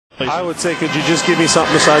I would say, could you just give me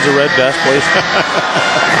something besides a red vest, please?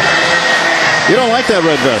 You don't like that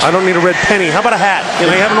red vest? I don't need a red penny. How about a hat? Can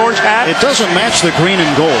I have an orange hat? It doesn't match the green and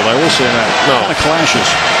gold, I will say that. No. It kind of clashes.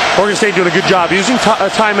 Oregon State doing a good job using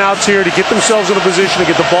timeouts here to get themselves in a position to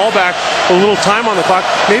get the ball back, a little time on the clock,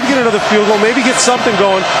 maybe get another field goal, maybe get something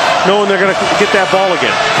going, knowing they're going to get that ball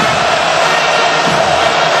again.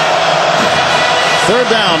 Third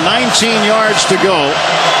down, 19 yards to go.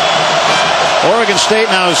 Oregon State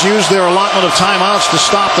now has used their allotment of timeouts to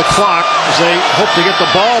stop the clock as they hope to get the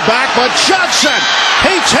ball back. But Johnson,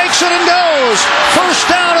 he takes it and goes. First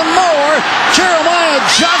down and more. Jeremiah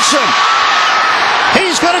Johnson.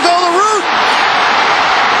 He's going to go the route.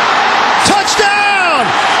 Touchdown!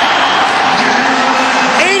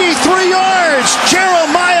 83 yards.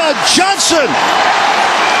 Jeremiah Johnson.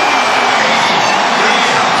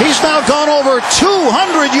 He's now gone over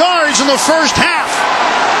 200 yards in the first half.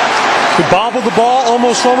 He bobbled the ball,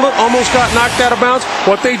 almost fumbled it, almost got knocked out of bounds.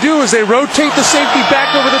 What they do is they rotate the safety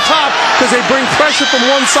back over the top because they bring pressure from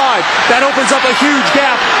one side. That opens up a huge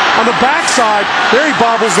gap on the backside. There he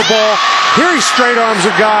bobbles the ball. Here he straight arms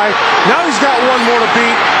a guy. Now he's got one more to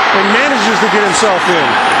beat and manages to get himself in.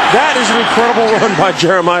 That is an incredible run by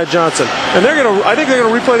Jeremiah Johnson. And I think they're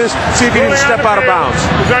gonna replay this, see if he didn't step out of bounds.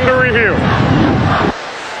 It's under review.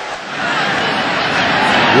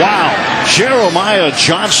 Wow. Jeremiah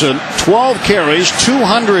Johnson, 12 carries,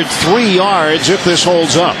 203 yards if this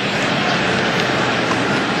holds up.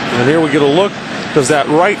 And here we get a look. Does that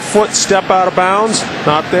right foot step out of bounds?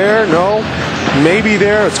 Not there, no. Maybe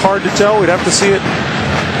there, it's hard to tell. We'd have to see it.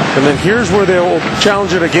 And then here's where they'll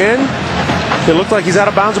challenge it again. It looked like he's out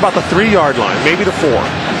of bounds about the 3-yard line, maybe the 4.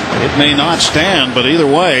 It may not stand, but either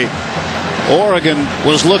way, Oregon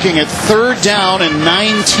was looking at third down and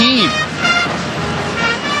 19.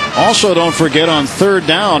 Also, don't forget on third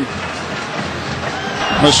down,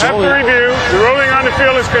 After review, the ruling on the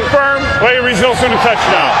field is confirmed. Play results in a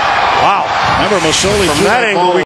touchdown. Wow. Remember, Masoli from that angle.